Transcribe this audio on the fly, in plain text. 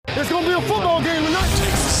It's gonna be a football game tonight.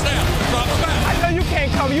 Takes the snap, drops back. I know you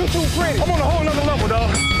can't cover. You too pretty. I'm on a whole nother level,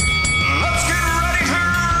 dog. Let's get ready to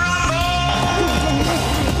rumble!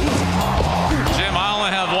 Jim, I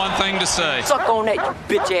only have one thing to say. Suck on that,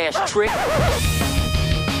 you bitch-ass trick.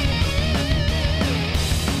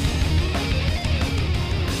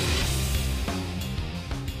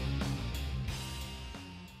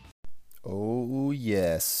 Oh,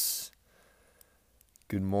 yes.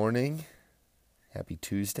 Good morning. Happy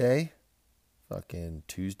Tuesday. Fucking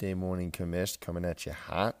Tuesday morning commish coming at you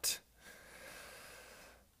hot.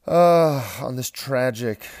 On this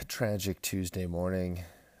tragic Tuesday morning.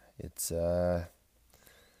 It's a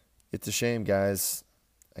shame, guys.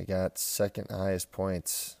 I got second highest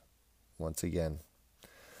points once again.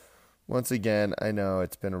 I know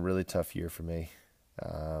it's been a really tough year for me.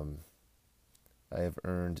 I have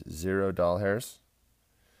earned 0 doll hairs.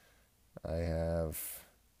 I have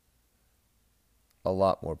a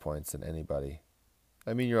lot more points than anybody.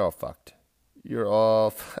 I mean, you're all fucked. You're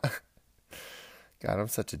all God, I'm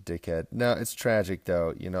such a dickhead. No, it's tragic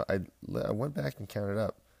though. You know, I went back and counted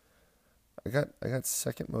up. I got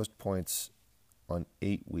second most points on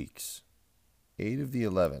 8 weeks. 8 of the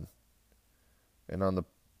 11. And on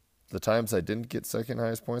the times I didn't get second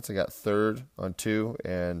highest points, I got third on 2,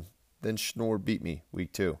 and then Schnorr beat me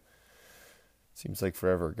week 2. Seems like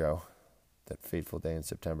forever ago. That fateful day in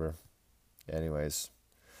September. Anyways.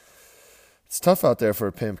 It's tough out there for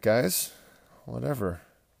a pimp, guys. Whatever.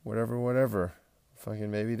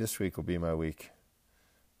 Fucking maybe this week will be my week.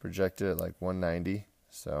 Projected at like 190.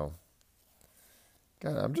 So.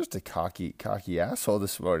 God, I'm just a cocky asshole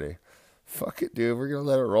this morning. Fuck it, dude. We're going to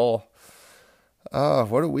let it roll. Oh,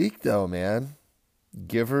 what a week though, man.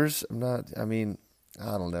 Givers. I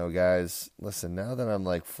don't know, guys. Listen, now that I'm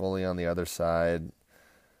like fully on the other side,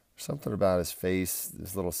 something about his face,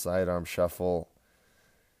 this little sidearm shuffle,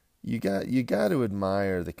 you got to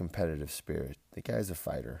admire the competitive spirit. The guy's a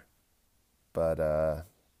fighter. But I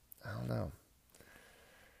don't know.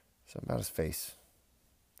 Something about his face.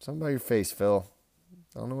 Something about your face, Phil.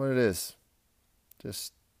 I don't know what it is.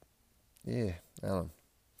 Just, yeah, I don't know.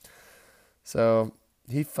 So,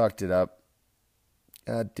 he fucked it up.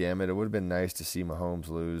 God damn it. It would have been nice to see Mahomes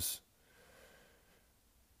lose.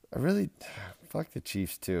 Fuck the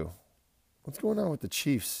Chiefs too. What's going on with the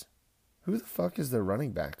Chiefs? Who the fuck is their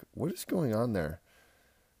running back? What is going on there?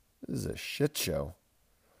 This is a shit show.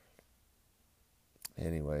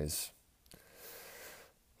 Anyways.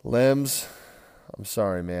 Lems, I'm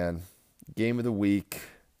sorry, man. Game of the week.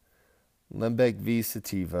 Lembeck v.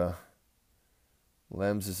 Sativa.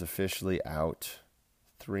 Lems is officially out.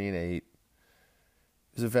 3-8. It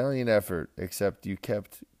was a valiant effort, except you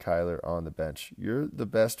kept Kyler on the bench. You're the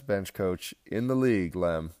best bench coach in the league,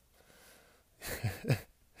 Lem.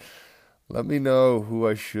 Let me know who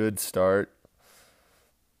I should start.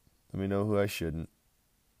 Let me know who I shouldn't.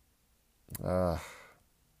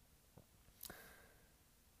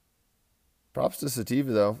 Props to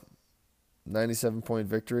Sativa, though. 97-point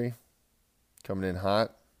victory. Coming in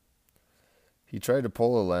hot. He tried to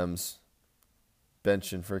pull a Lems.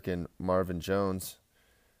 Benching frickin' Marvin Jones.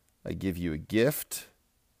 I give you a gift.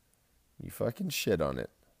 You fucking shit on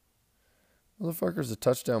it. Motherfucker's a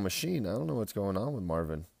touchdown machine. I don't know what's going on with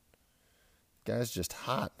Marvin. Guy's just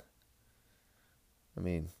hot. I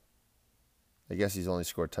mean, I guess he's only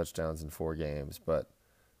scored touchdowns in 4 games, but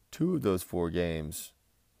 2 of those 4 games,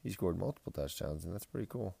 he scored multiple touchdowns, and that's pretty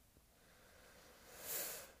cool.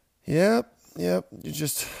 Yep. You're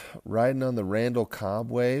just riding on the Randall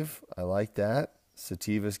Cobb wave. I like that.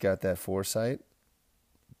 Sativa's got that foresight.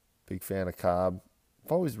 Big fan of Cobb.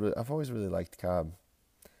 I've always really liked Cobb.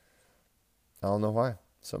 I don't know why.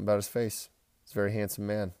 Something about his face. He's a very handsome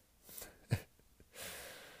man.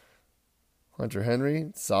 Hunter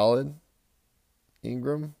Henry, solid.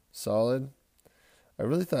 Ingram, solid. I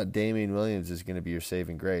really thought Damian Williams was going to be your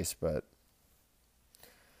saving grace, but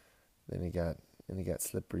then he got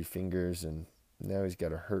slippery fingers, and now he's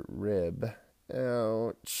got a hurt rib.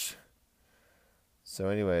 Ouch. So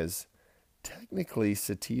anyways, technically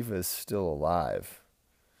Sativa is still alive.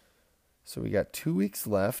 So we got 2 weeks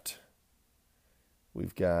left.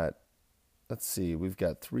 We've got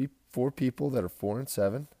 4 people that are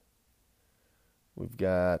 4-7. We've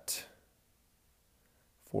got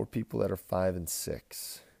 4 people that are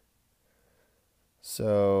 5-6.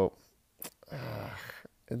 So,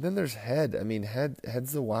 and then there's Head. I mean,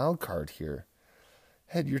 Head's the wild card here.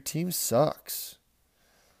 Head, your team sucks.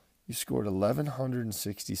 You scored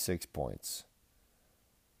 1,166 points.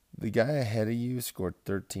 The guy ahead of you scored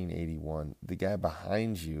 1,381. The guy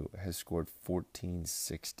behind you has scored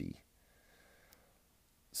 1,460.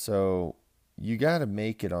 So, you got to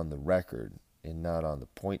make it on the record and not on the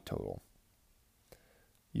point total.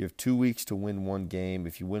 You have 2 weeks to win one game.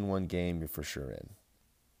 If you win one game, you're for sure in.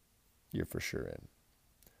 You're for sure in.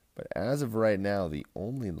 But as of right now, the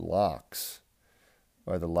only locks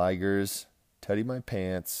are the Ligers, Teddy My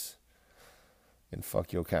Pants, and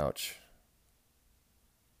Fuck Your Couch.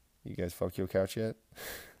 You guys fuck your couch yet?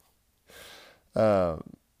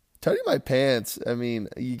 Teddy My Pants, I mean,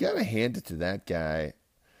 you got to hand it to that guy.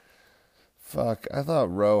 Fuck, I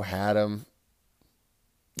thought Rowe had him.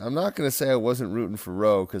 I'm not going to say I wasn't rooting for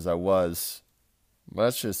Rowe, because I was.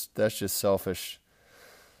 That's just selfish.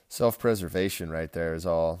 Self-preservation right there is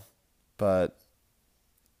all. But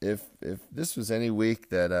if this was any week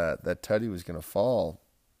that Teddy was going to fall,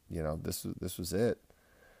 this was it.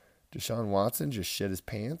 Deshaun Watson just shit his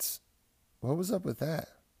pants. What was up with that?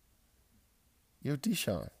 Yo,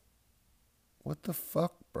 Deshaun. What the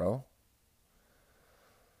fuck, bro?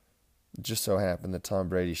 It just so happened that Tom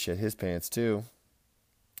Brady shit his pants too.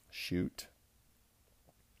 Shoot.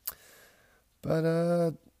 But,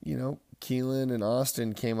 Keelan and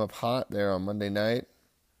Austin came up hot there on Monday night.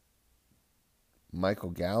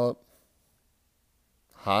 Michael Gallup,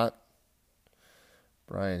 hot.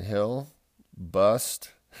 Brian Hill,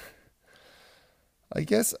 bust. I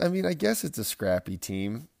guess it's a scrappy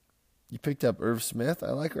team. You picked up Irv Smith.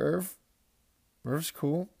 I like Irv. Irv's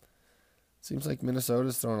cool. Seems like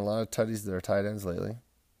Minnesota's throwing a lot of tutties to their tight ends lately.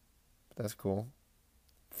 That's cool.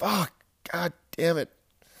 Fuck. God damn it.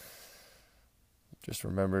 Just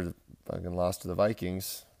remembered fucking lost to the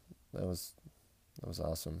Vikings. That was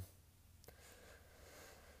awesome.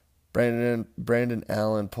 Brandon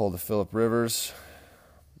Allen pulled a Phillip Rivers.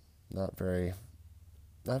 Not very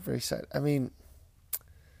excited. I mean,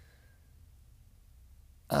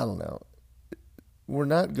 I don't know. We're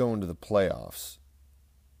not going to the playoffs.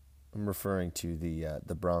 I'm referring to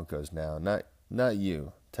the Broncos now. Not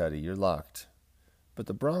you, Teddy. You're locked. But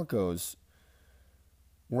the Broncos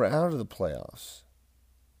were out of the playoffs.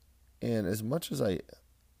 And as much as I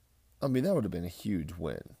mean, that would have been a huge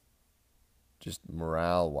win, just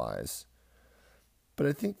morale-wise. But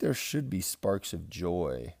I think there should be sparks of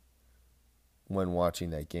joy when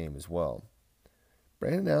watching that game as well.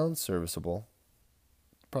 Brandon Allen's serviceable.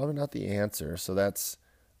 Probably not the answer. So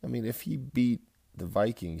if he beat the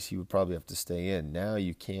Vikings, he would probably have to stay in. Now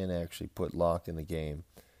you can actually put Locke in the game.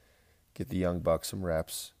 Get the young buck some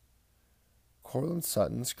reps. Courtland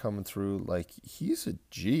Sutton's coming through like he's a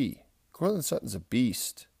G. Courtland Sutton's a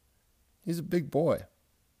beast. He's a big boy.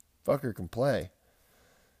 Fucker can play.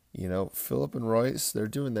 Phillip and Royce, they're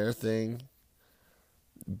doing their thing.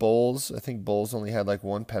 I think Bowles only had like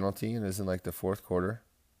one penalty and is in like the fourth quarter.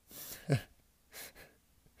 God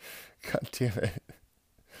damn it.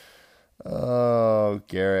 Oh,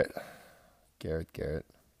 Garrett. Garrett.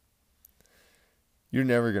 You're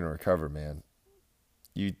never going to recover, man.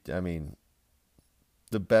 The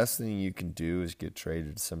best thing you can do is get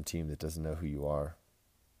traded to some team that doesn't know who you are.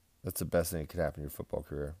 That's the best thing that could happen in your football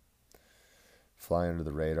career. Fly under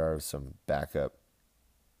the radar with some backup.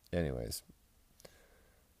 Anyways.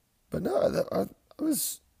 But no, I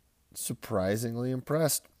was surprisingly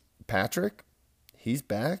impressed. Patrick, he's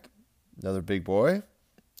back. Another big boy.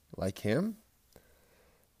 Like him.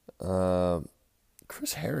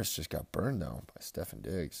 Chris Harris just got burned, though, by Stefon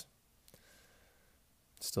Diggs.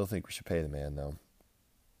 Still think we should pay the man, though.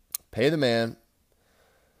 Pay the man.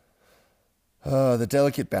 The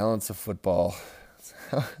delicate balance of football.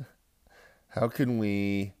 How can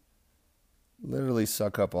we literally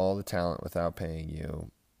suck up all the talent without paying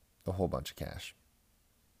you a whole bunch of cash?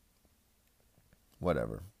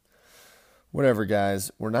 Whatever,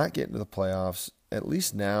 guys. We're not getting to the playoffs. At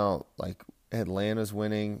least now, like Atlanta's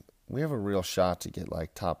winning, we have a real shot to get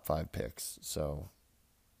like top 5 picks. So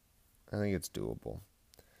I think it's doable.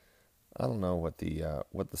 I don't know what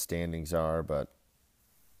the standings are, but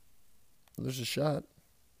there's a shot.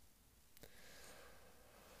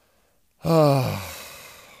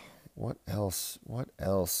 What else?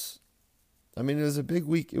 I mean, it was a big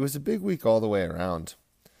week. It was a big week all the way around.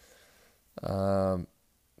 Kaepernick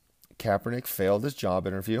failed his job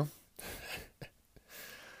interview.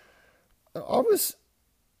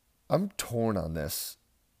 I'm torn on this.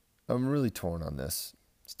 I'm really torn on this.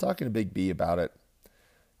 I was talking to Big B about it.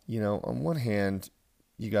 On one hand,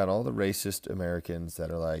 you got all the racist Americans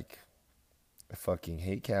that are like, I fucking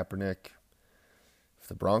hate Kaepernick. If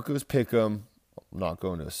the Broncos pick him, I'm not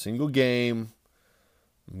going to a single game.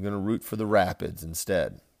 I'm going to root for the Rapids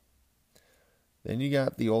instead. Then you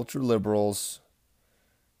got the ultra liberals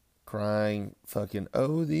crying fucking,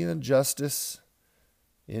 oh, the injustice.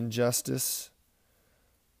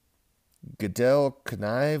 Goodell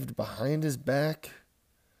connived behind his back.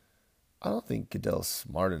 I don't think Goodell's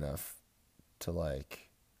smart enough to like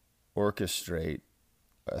orchestrate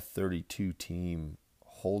a 32-team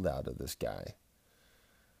holdout of this guy.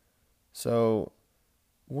 So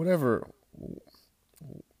whatever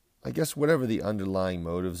the underlying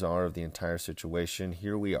motives are of the entire situation,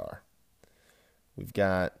 here we are. We've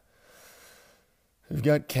got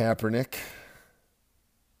Kaepernick,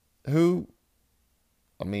 who,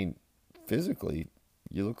 I mean, physically,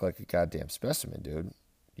 you look like a goddamn specimen, dude.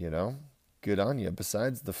 You know? Good on you.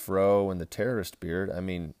 Besides the fro and the terrorist beard, I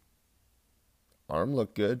mean, arm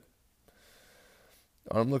looked good.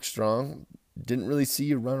 Arm looked strong. Didn't really see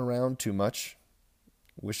you run around too much.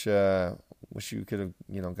 Wish you could have,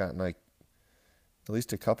 gotten like at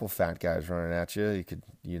least a couple fat guys running at you. You could,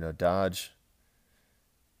 dodge,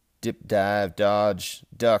 dip, dive, dodge,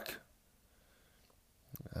 duck.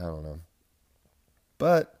 I don't know.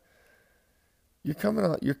 But you're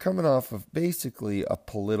coming off of basically a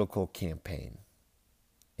political campaign.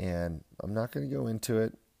 And I'm not going to go into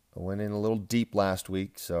it. I went in a little deep last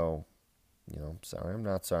week, so sorry, I'm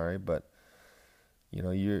not sorry, but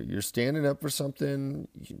you're standing up for something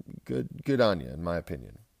good on you, in my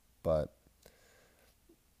opinion. But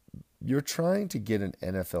you're trying to get an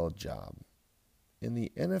NFL job. And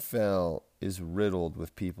the NFL is riddled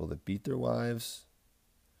with people that beat their wives,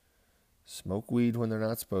 smoke weed when they're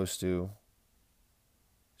not supposed to,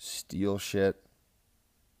 steal shit.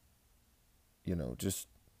 Just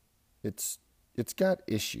it's got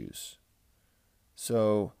issues.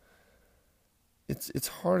 So it's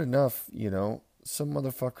hard enough, some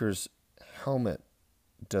motherfucker's helmet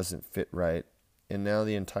doesn't fit right, and now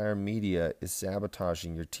the entire media is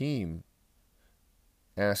sabotaging your team,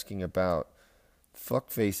 asking about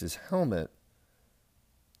fuckface's helmet,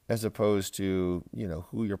 as opposed to,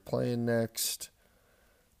 who you're playing next.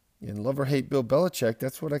 And love or hate Bill Belichick,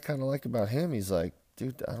 that's what I kind of like about him. He's like,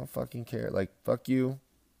 dude, I don't fucking care. Like, fuck you.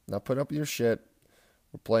 Not put up with your shit.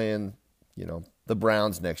 We're playing, the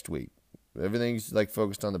Browns next week. Everything's like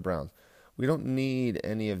focused on the Browns. We don't need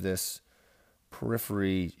any of this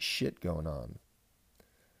periphery shit going on.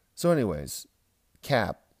 So anyways,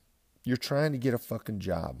 Cap, you're trying to get a fucking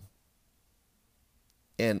job.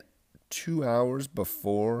 And 2 hours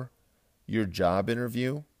before your job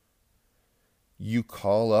interview, you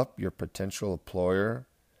call up your potential employer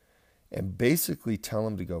and basically tell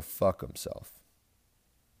him to go fuck himself.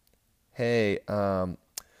 Hey, I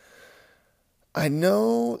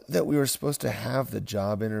know that we were supposed to have the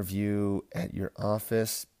job interview at your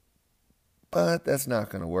office, but that's not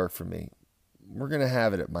going to work for me. We're going to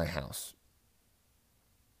have it at my house.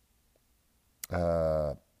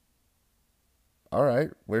 All right,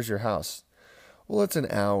 where's your house? Well, it's an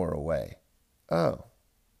hour away. Oh.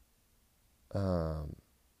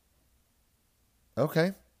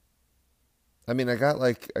 Okay. I mean, I got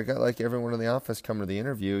like everyone in the office coming to the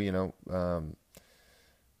interview,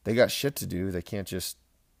 they got shit to do. They can't just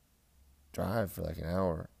drive for like an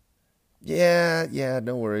hour. Yeah,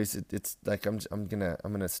 no worries. It's like I'm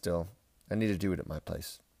gonna still, I need to do it at my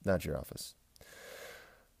place, not your office.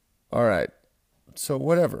 All right. So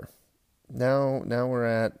whatever. Now we're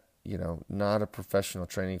at, not a professional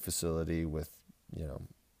training facility with,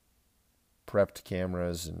 prepped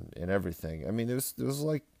cameras and everything. I mean, it was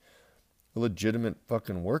like a legitimate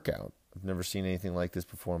fucking workout. I've never seen anything like this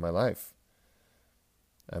before in my life.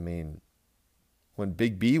 I mean, when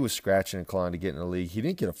Big B was scratching and clawing to get in the league, he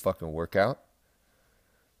didn't get a fucking workout.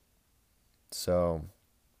 So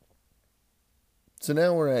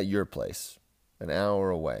now we're at your place, an hour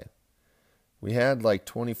away. We had like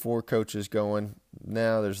 24 coaches going.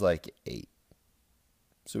 Now there's like 8.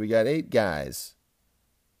 So we got 8 guys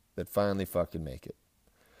that finally fucking make it.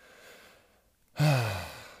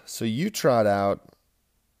 So you trot out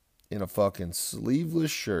in a fucking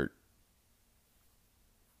sleeveless shirt.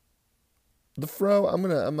 The fro,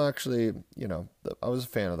 I'm actually, I was a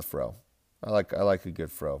fan of the fro. I like a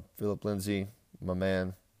good fro. Philip Lindsay, my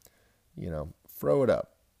man, fro it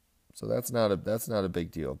up. So that's not a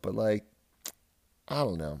big deal. But like, I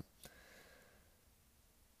don't know.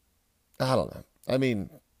 I mean,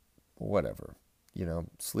 whatever.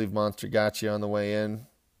 Sleeve monster got you on the way in.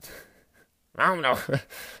 I don't know.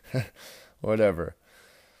 Whatever.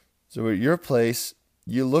 So at your place,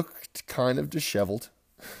 you looked kind of disheveled.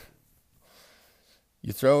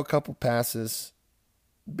 You throw a couple passes,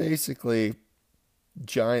 basically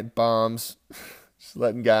giant bombs, just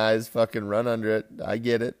letting guys fucking run under it. I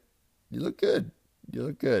get it. You look good.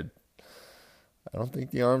 I don't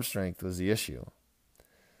think the arm strength was the issue.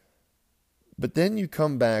 But then you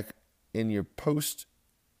come back in your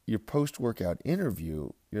post-workout interview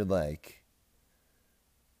you're like,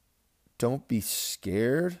 don't be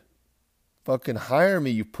scared. Fucking hire me,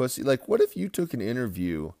 you pussy. Like, what if you took an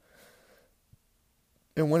interview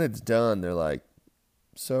and when it's done, they're like,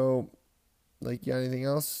 so, like, you got anything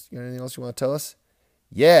else? You got anything else you want to tell us?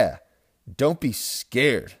 Yeah, don't be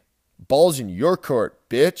scared. Ball's in your court,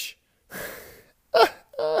 bitch.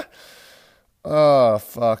 Oh,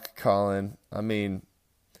 fuck, Colin. I mean,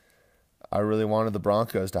 I really wanted the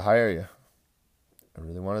Broncos to hire you. I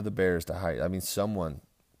really wanted the Bears to hire you. I mean, someone.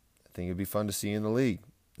 I think it'd be fun to see in the league.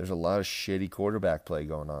 There's a lot of shitty quarterback play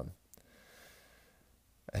going on.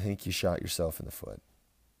 I think you shot yourself in the foot.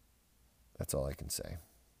 That's all I can say.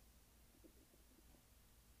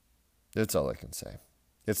 That's all I can say.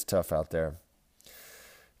 It's tough out there.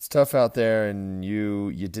 It's tough out there, and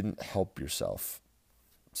you didn't help yourself.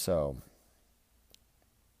 So,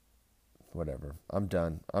 whatever. I'm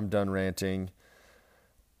done. I'm done ranting.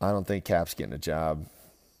 I don't think Cap's getting a job.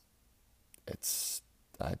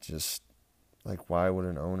 Like, why would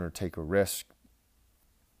an owner take a risk?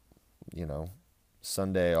 You know,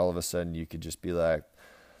 Sunday, all of a sudden, you could just be like,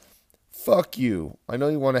 fuck you. I know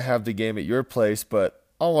you want to have the game at your place, but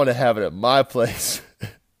I want to have it at my place.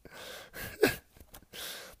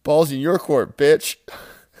 Ball's in your court, bitch.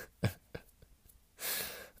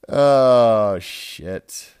 Oh,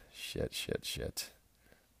 shit. Shit.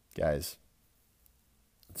 Guys,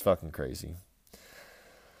 it's fucking crazy.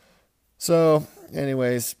 So,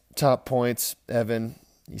 anyways, top points. Evan,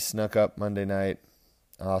 he snuck up Monday night.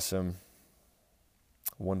 Awesome.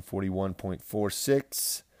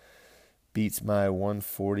 141.46. Beats my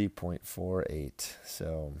 140.48.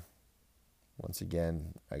 So, once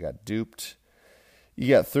again, I got duped. You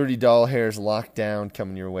got $30 hairs locked down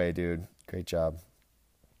coming your way, dude. Great job.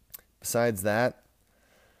 Besides that,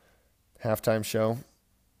 halftime show,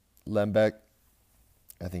 Lembeck,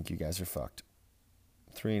 I think you guys are fucked.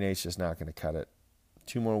 3-8's just not going to cut it.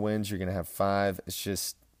 2 more wins, you're going to have 5. It's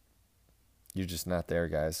just, you're just not there,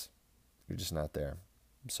 guys. You're just not there.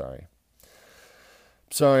 I'm sorry.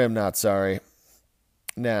 Sorry, I'm not sorry.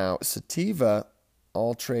 Now, Sativa,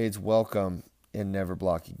 all trades welcome and never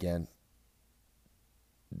block again.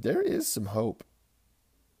 There is some hope.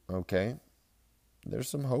 Okay? There's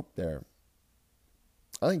some hope there.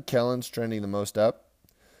 I think Kellen's trending the most up.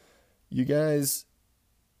 You guys...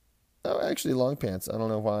 Oh, actually, Long Pants. I don't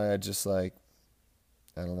know why I just I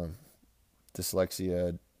don't know.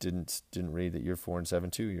 Dyslexia didn't read that you're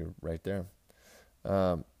 4-7 too. You're right there.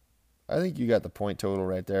 I think you got the point total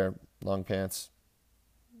right there, Long Pants.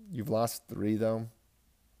 You've lost 3, though.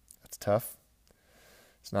 That's tough.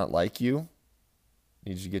 It's not like you.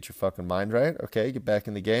 Need you to get your fucking mind right. Okay, get back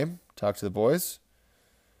in the game. Talk to the boys.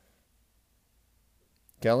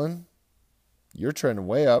 Kellen, you're trending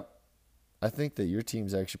way up. I think that your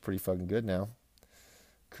team's actually pretty fucking good now.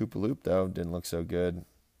 Koopaloop, though, didn't look so good.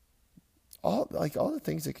 All the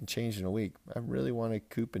things that can change in a week. I really wanted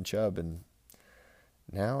Coop and Chubb, and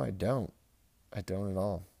now I don't. I don't at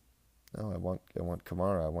all. No, I want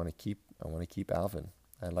Kamara. I want to keep Alvin.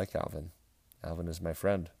 I like Alvin. Alvin is my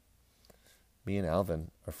friend. Me and Alvin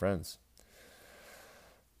are friends.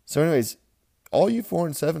 So anyways, all you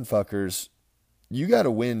 4-7 fuckers, you got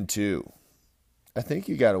to win 2. I think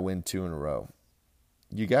you got to win 2 in a row.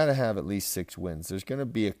 You got to have at least 6 wins. There's going to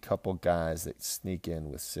be a couple guys that sneak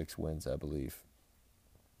in with 6 wins, I believe.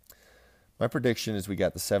 My prediction is we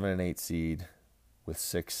got the 7 and 8 seed with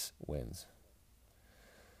 6 wins.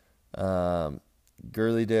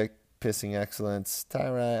 Gurley Dick, pissing excellence.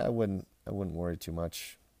 Tyra, I wouldn't worry too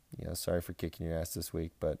much. Sorry for kicking your ass this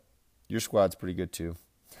week, but your squad's pretty good too.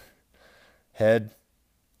 Head,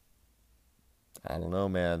 I don't know,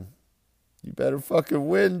 man. You better fucking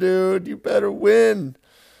win, dude. You better win.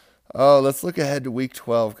 Oh, let's look ahead to week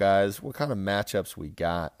 12, guys. What kind of matchups we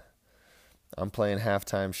got? I'm playing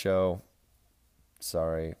halftime show.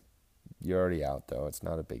 Sorry. You're already out, though. It's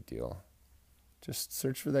not a big deal. Just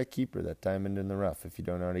search for that keeper, that diamond in the rough, if you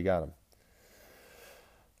don't already got him.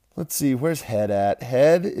 Let's see, where's Head at?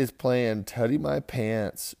 Head is playing Tutty My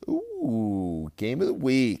Pants. Ooh, game of the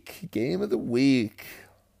week. Game of the week.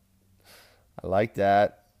 I like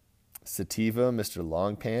that. Sativa, Mr.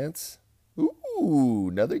 Long Pants. Ooh,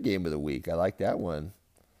 another game of the week. I like that one.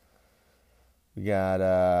 We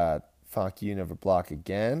got Fuck You, Never Block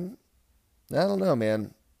Again. I don't know,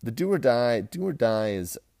 man. The do or die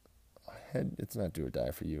is... It's not do or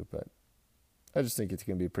die for you, but I just think it's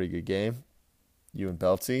going to be a pretty good game. You and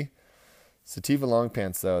Beltsy. Sativa Long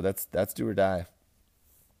Pants, though, that's do or die.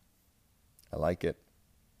 I like it.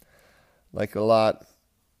 Like it a lot.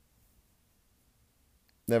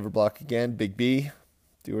 Never Block Again. Big B.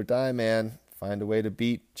 Do or die, man. Find a way to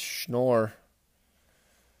beat Schnorr.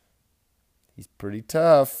 He's pretty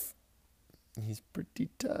tough. He's pretty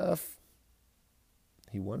tough.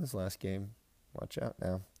 He won his last game. Watch out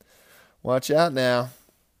now. Watch out now.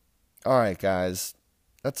 All right, guys.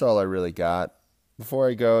 That's all I really got. Before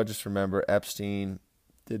I go, just remember Epstein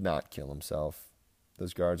did not kill himself.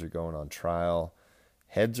 Those guards are going on trial.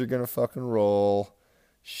 Heads are going to fucking roll.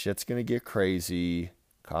 Shit's going to get crazy.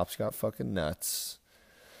 Cops got fucking nuts.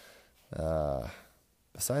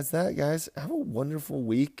 Besides that, guys, have a wonderful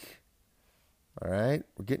week. All right?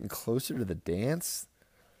 We're getting closer to the dance.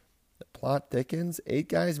 The plot thickens. 8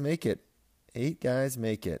 guys make it. 8 guys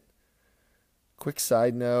make it. Quick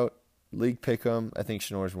side note. League pick'em. I think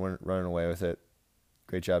Schnorr's running away with it.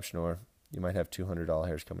 Great job, Schnorr. You might have $200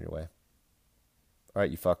 hairs coming your way. All right,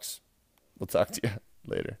 you fucks. We'll talk to you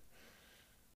later.